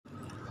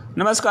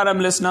Namaskaram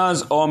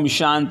listeners, Om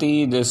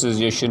Shanti. This is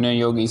Yashuna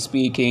Yogi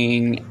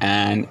speaking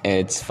and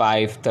it's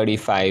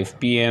 5:35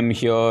 p.m.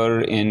 here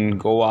in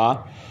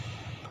Goa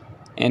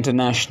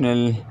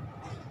International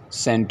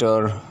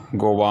Center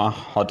Goa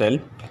Hotel,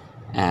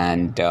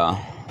 and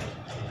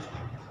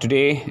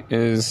today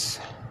is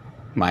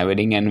my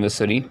wedding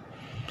anniversary,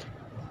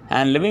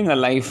 and living a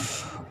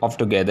life of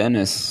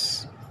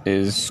togetherness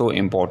is so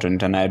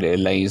important, and I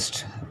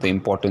realized the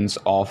importance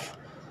of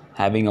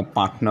having a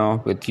partner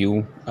with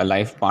you, a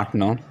life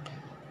partner,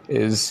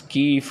 is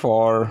key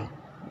for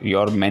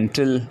your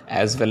mental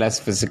as well as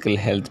physical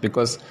health,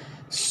 because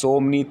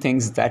so many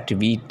things that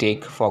we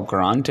take for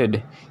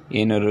granted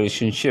in a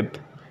relationship,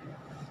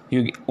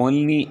 you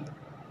only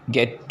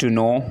get to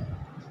know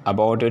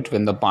about it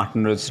when the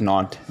partner is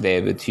not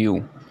there with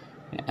you.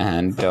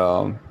 And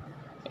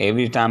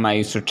every time I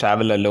used to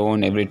travel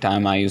alone, every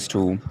time I used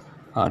to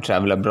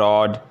travel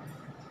abroad,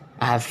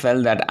 I have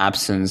felt that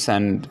absence,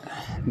 and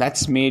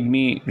that's made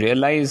me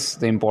realize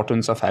the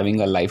importance of having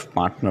a life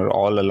partner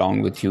all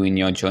along with you in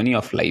your journey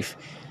of life.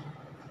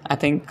 I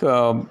think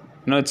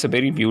it's a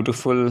very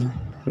beautiful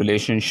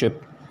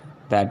relationship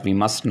that we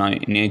must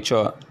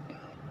nurture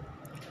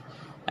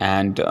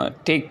and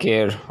take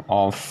care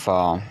of.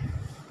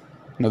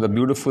 The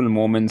beautiful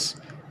moments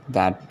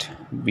that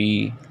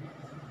we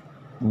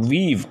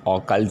weave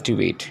or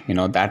cultivate.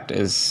 That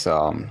is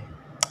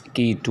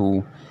key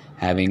to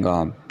having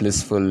a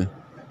blissful,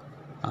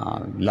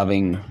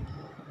 loving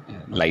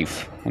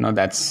life.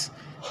 That's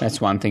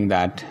one thing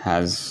that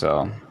has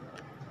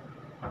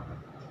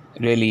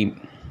really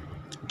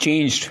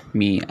changed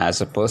me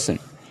as a person.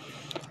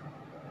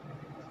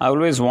 I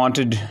always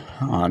wanted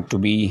to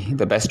be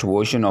the best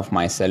version of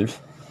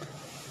myself,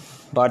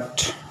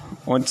 but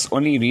it's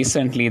only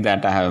recently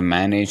that I have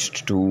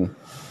managed to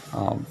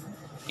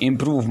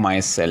improve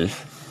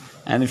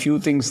myself. And a few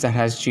things that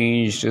has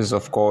changed is,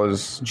 of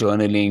course,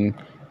 journaling,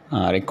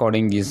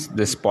 recording this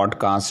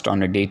podcast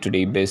on a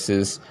day-to-day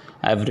basis.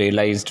 I've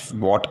realized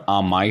what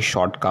are my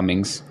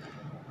shortcomings.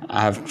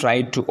 I have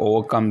tried to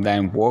overcome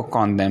them, work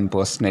on them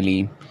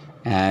personally,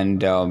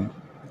 and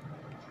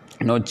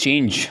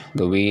change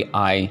the way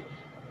I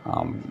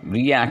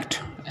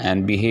react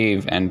and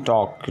behave and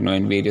talk,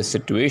 in various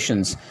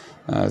situations,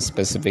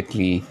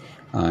 specifically,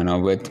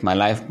 with my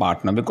life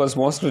partner. Because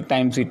most of the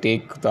times we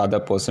take the other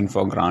person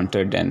for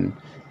granted and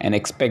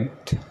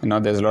expect,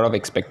 there's a lot of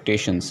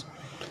expectations.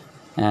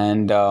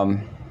 And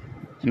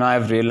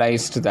I've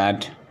realized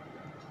that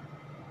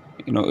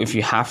if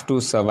you have to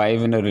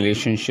survive in a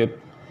relationship,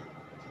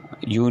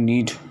 you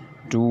need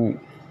to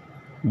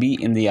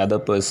be in the other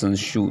person's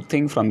shoe,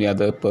 think from the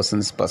other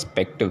person's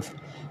perspective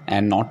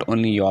and not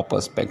only your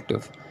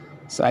perspective.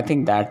 So I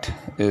think that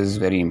is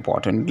very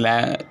important.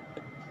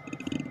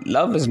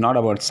 Love is not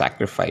about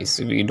sacrifice.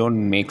 If you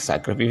don't make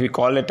sacrifice, if you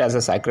call it as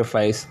a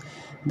sacrifice,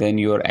 then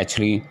you're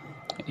actually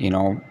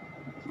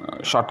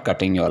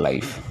shortcutting your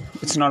life.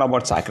 It's not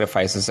about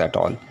sacrifices at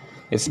all.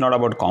 It's not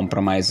about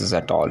compromises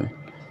at all.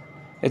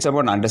 It's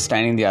about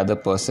understanding the other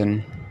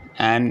person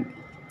and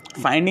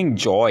finding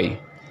joy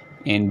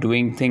in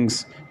doing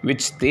things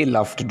which they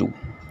love to do.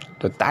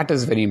 So that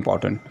is very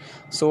important.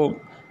 So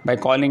by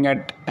calling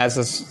it as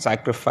a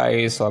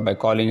sacrifice or by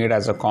calling it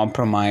as a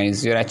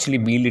compromise, you're actually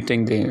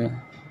belittling the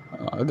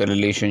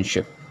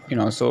relationship.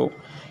 So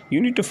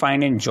you need to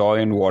find joy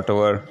in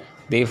whatever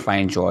they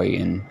find joy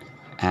in,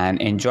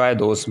 and enjoy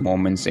those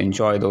moments,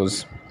 enjoy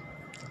those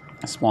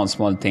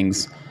small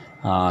things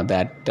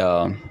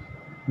that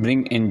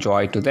bring in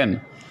joy to them.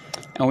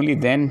 Only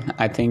then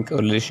I think a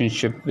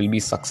relationship will be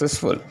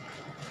successful.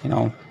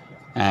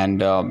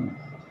 And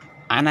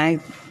I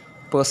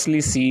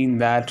personally seen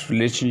that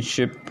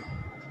relationship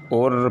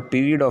over a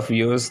period of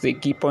years, they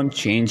keep on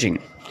changing.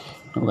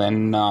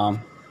 When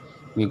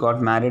we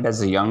got married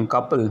as a young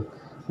couple,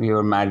 we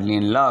were madly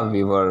in love.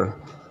 We were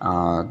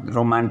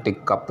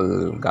romantic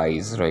couple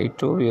guys, right?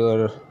 So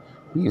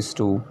we used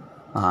to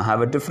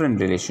have a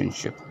different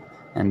relationship.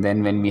 And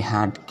then when we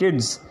had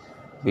kids,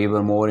 we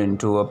were more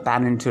into a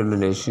parental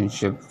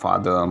relationship,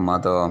 father,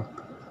 mother,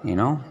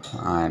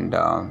 and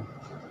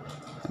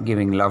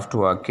giving love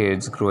to our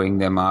kids, growing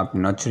them up,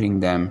 nurturing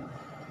them.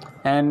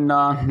 And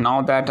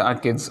now that our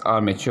kids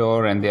are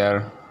mature and they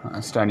are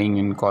studying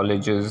in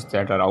colleges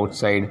that are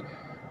outside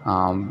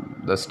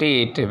the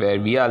state where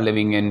we are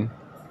living in,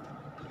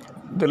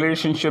 the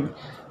relationship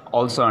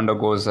also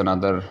undergoes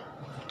another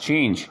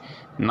change.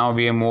 Now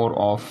we are more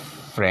of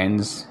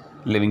friends,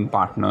 living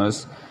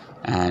partners,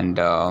 and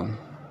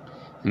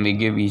we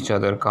give each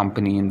other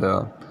company in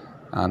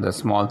the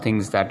small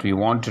things that we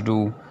want to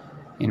do,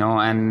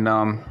 and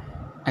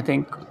I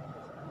think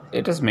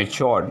it has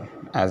matured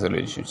as a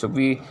relationship. So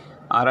we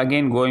are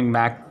again going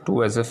back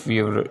to as if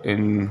we were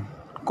in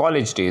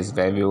college days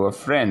where we were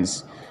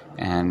friends,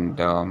 and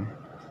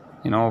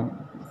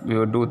we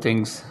would do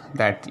things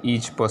that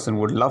each person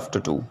would love to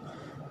do.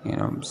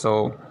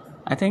 So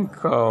I think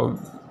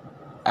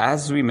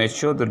as we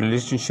mature, the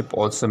relationship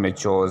also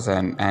matures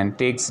and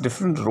takes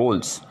different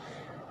roles.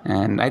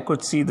 And I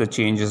could see the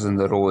changes in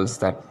the roles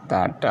that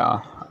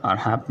are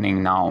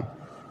happening now.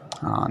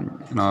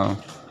 You know,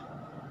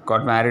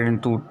 got married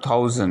in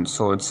 2000,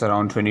 so it's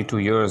around 22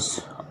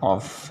 years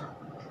of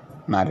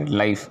married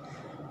life,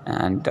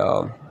 and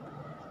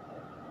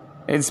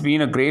it's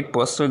been a great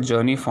personal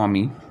journey for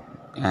me,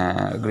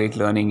 a great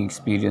learning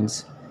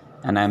experience,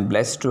 and I'm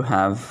blessed to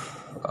have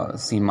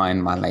Seema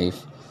in my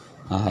life.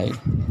 I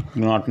do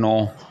not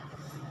know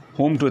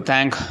whom to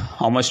thank,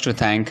 how much to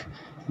thank,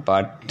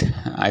 but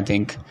I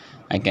think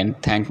I can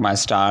thank my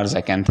stars,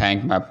 I can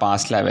thank my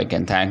past life, I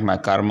can thank my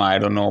karma, I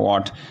don't know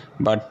what,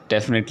 but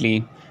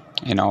definitely,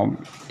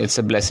 it's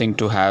a blessing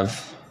to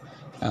have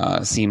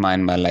Seema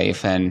in my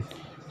life, and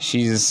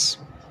she's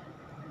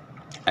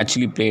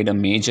actually played a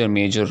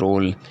major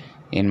role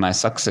in my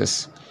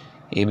success.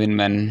 Even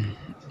when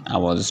I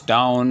was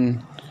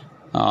down,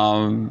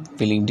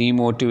 feeling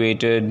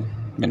demotivated,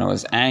 when I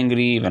was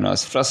angry, when I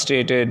was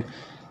frustrated,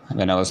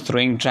 when I was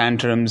throwing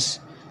tantrums,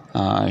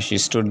 she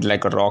stood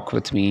like a rock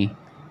with me,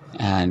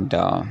 and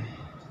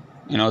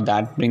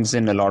that brings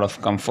in a lot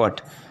of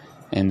comfort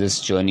in this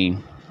journey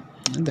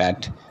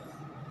that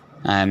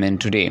I am in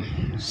today.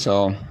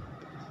 So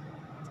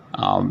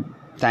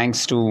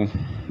thanks to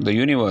the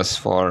universe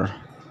for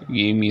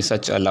giving me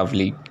such a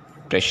lovely,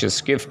 precious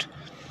gift.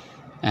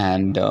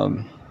 And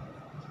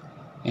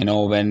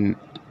when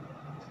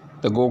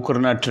the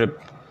Gokarna trip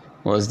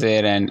was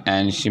there,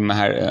 and she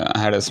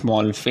had a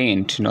small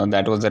faint,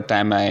 that was the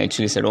time I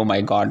actually said, oh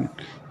my God,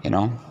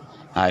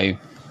 I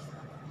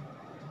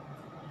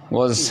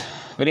was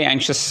very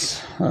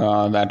anxious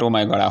that, oh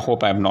my God, I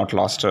hope I have not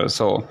lost her.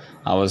 So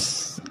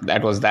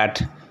that was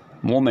that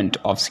moment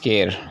of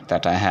scare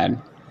that I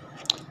had.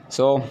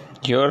 So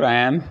here I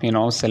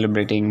am,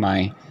 celebrating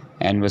my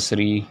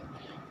anniversary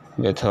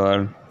with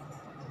her.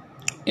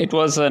 It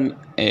was an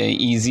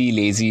easy,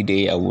 lazy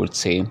day, I would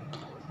say.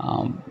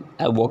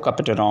 I woke up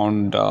at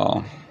around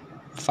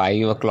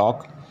 5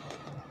 o'clock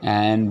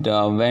and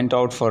went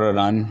out for a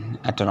run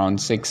at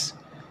around 6.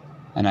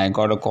 And I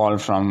got a call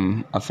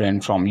from a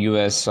friend from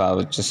US. So I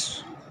was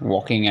just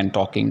walking and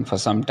talking for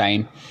some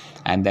time.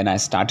 And then I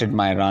started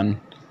my run.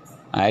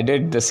 I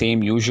did the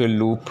same usual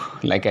loop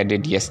like I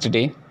did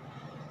yesterday.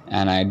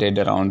 And I did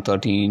around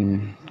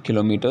 13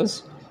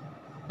 kilometers.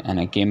 And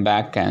I came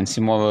back and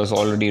Simo was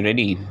already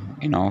ready,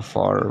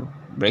 for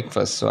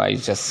breakfast. So I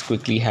just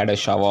quickly had a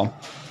shower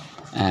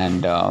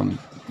and,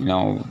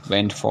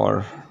 went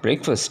for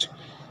breakfast.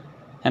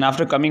 And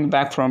after coming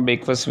back from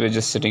breakfast, we were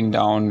just sitting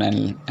down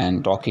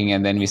and talking.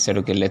 And then we said,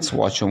 okay, let's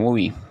watch a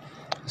movie.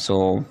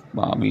 So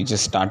we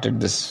just started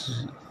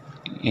this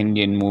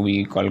Indian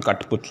movie called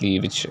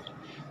Katputli, which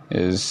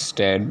is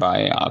starred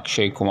by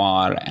Akshay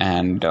Kumar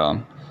and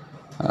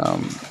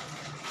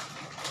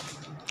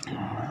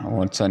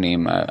what's her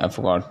name? I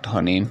forgot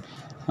her name.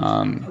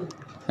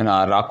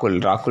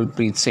 Rakul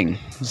Preet Singh.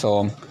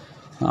 So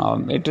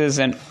it is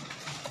an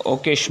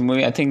okayish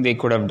movie. I think they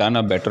could have done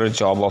a better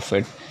job of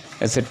it.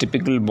 It's a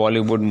typical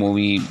Bollywood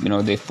movie.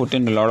 They put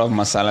in a lot of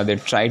masala. They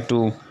tried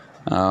to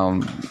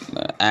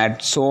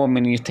add so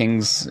many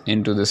things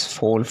into this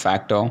whole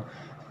factor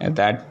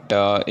that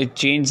it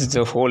changes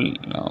the whole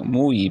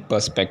movie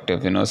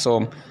perspective.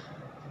 So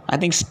I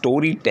think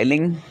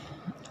storytelling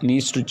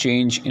needs to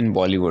change in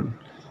Bollywood.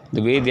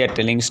 The way they are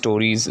telling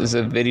stories is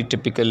a very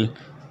typical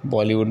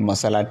Bollywood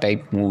masala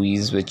type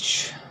movies,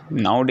 which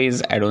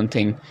nowadays I don't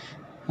think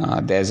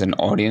there's an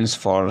audience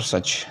for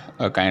such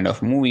a kind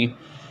of movie.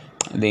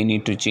 They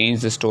need to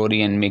change the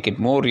story and make it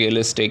more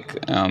realistic,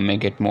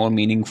 make it more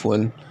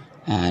meaningful,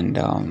 and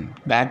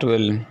that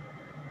will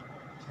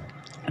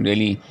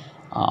really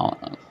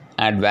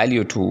add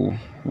value to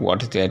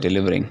what they are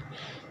delivering.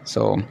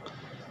 So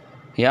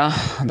yeah,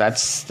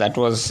 that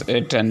was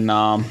it. And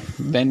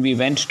then we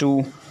went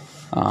to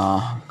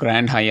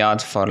Grand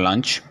Hyatt for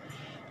lunch,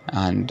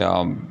 and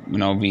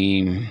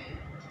we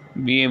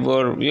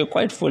were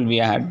quite full. We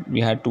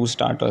had 2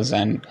 starters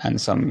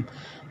and some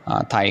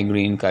Thai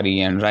green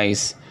curry and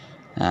rice,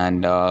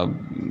 and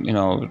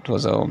it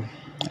was a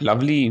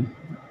lovely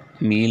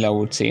meal, I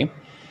would say.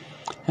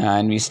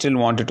 And we still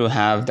wanted to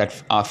have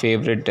our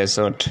favorite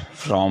dessert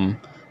from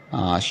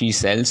She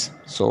Sells.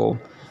 So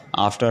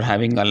after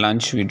having a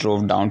lunch, we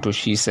drove down to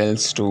She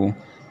Sells to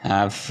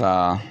have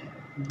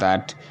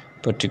that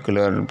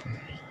particular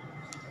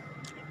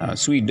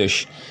sweet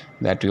dish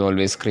that we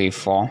always crave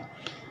for.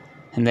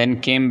 And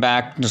then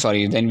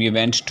then we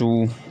went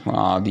to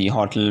the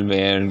hotel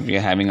where we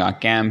are having our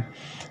camp,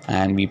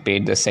 and we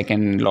paid the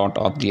second lot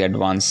of the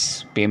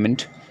advance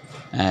payment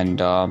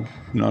and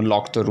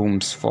locked the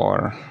rooms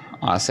for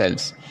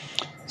ourselves.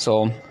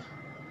 So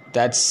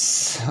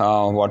that's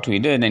what we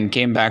did, and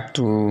came back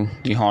to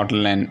the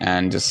hotel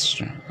and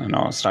just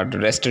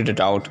started rested it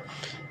out,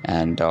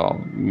 and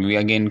we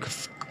again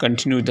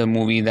continued the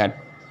movie that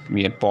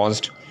we had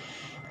paused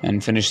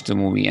and finished the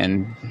movie.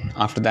 And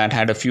after that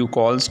had a few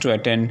calls to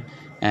attend,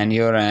 and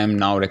here I am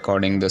now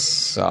recording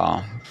this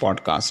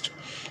podcast.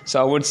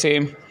 So I would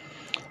say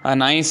a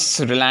nice,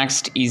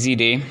 relaxed, easy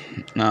day,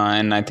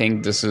 and I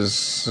think this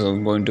is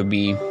going to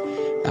be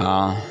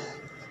the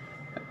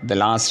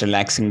last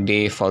relaxing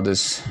day for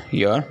this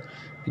year,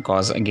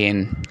 because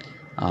again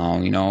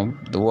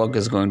The work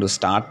is going to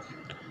start.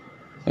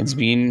 It's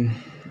been,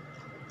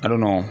 I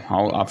don't know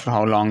after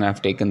how long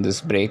I've taken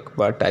this break,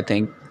 but I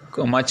think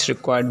a much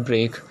required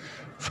break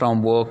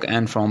from work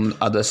and from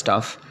other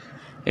stuff.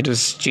 It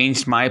has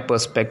changed my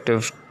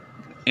perspective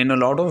in a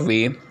lot of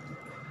way.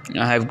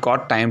 I have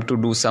got time to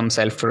do some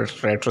self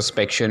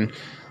retrospection,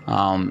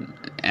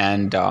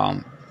 and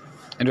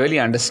really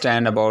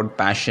understand about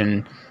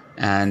passion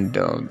and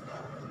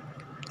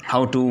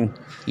how to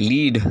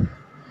lead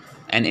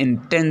an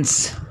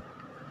intense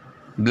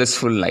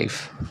blissful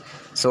life.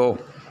 So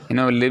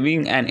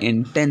living an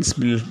intense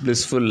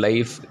blissful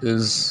life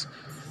is,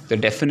 the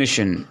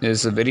definition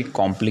is a very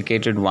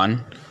complicated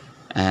one,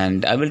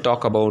 and I will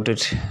talk about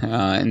it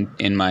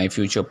in my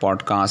future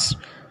podcast.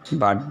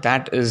 But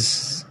that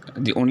is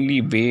the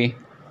only way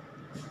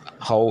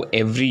how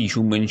every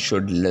human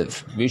should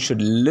live. We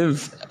should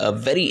live a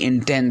very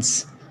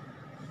intense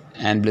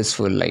and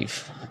blissful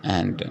life,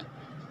 and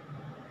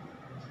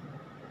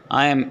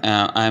I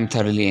am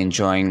thoroughly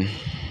enjoying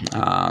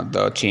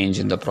the change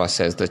in the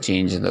process, the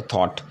change in the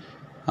thought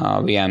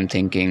way I'm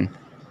thinking.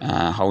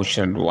 How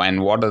should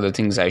and what are the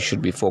things I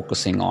should be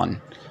focusing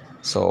on?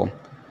 So,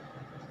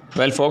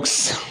 well,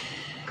 folks,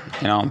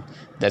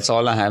 that's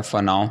all I have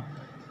for now.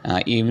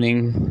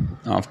 Evening,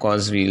 of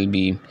course, we'll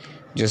be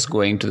just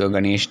going to the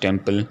Ganesh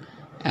temple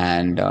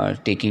and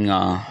taking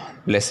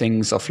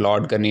blessings of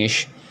Lord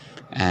Ganesh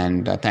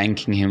and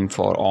thanking him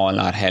for all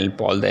our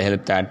help, all the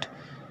help that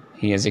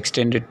he has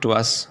extended to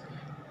us,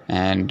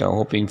 and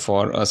hoping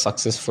for a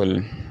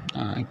successful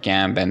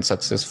camp and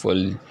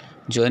successful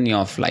journey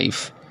of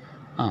life.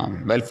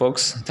 Well,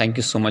 folks, thank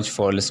you so much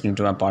for listening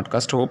to my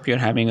podcast. Hope you're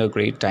having a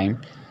great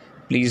time.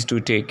 Please do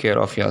take care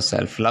of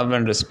yourself. Love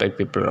and respect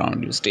people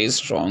around you. Stay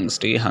strong,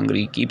 stay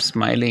hungry, keep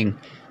smiling.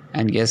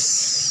 And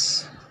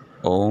yes,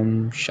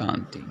 Om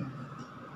Shanti.